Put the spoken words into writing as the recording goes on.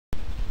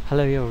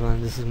Hello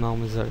everyone, this is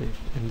Mohammed Zarif.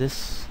 In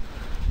this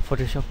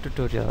Photoshop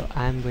tutorial,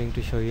 I am going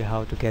to show you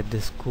how to get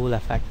this cool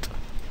effect.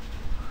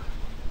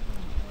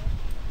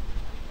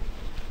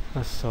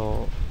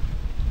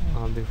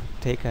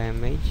 Take an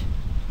image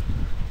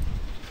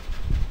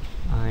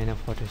in a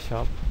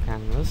Photoshop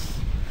canvas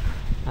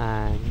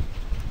and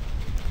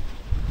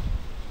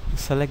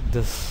select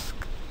this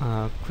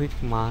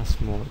quick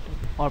mask mode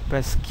or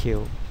press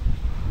Q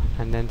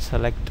and then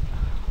select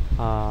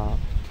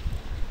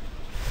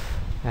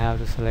I have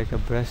to select a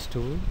brush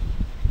tool.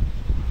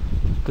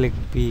 Click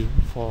B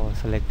for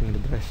selecting the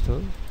brush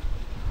tool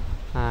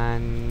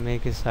and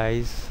make a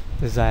size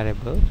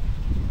desirable,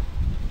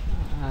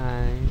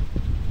 and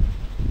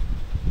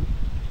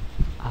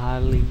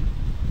hardly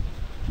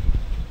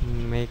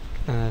make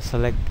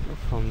select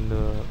from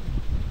the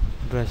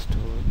brush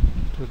tool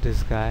to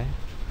this guy,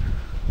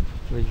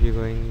 which we're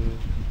going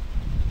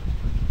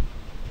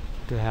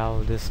to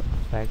have this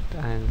effect,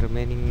 and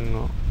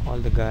remaining all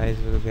the guys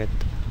will get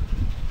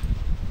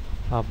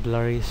a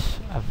blurrish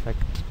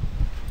effect.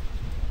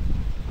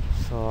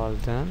 So all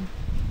done.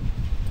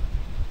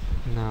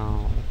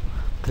 Now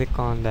click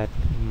on that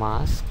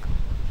mask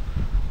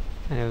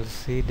and you'll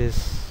see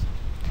this,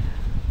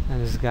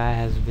 and this guy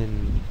has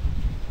been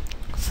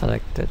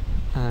selected,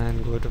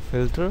 and go to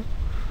filter,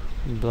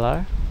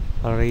 blur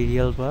or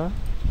radial blur,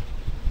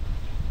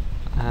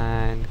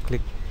 and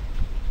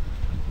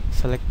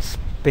select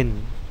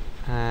spin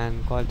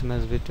and quality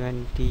must be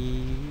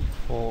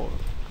 24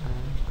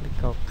 and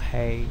click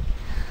OK.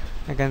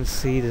 I can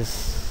see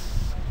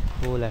this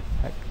cool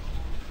effect.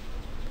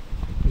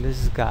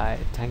 This guy.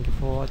 Thank you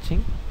for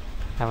watching.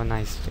 Have a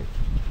nice day.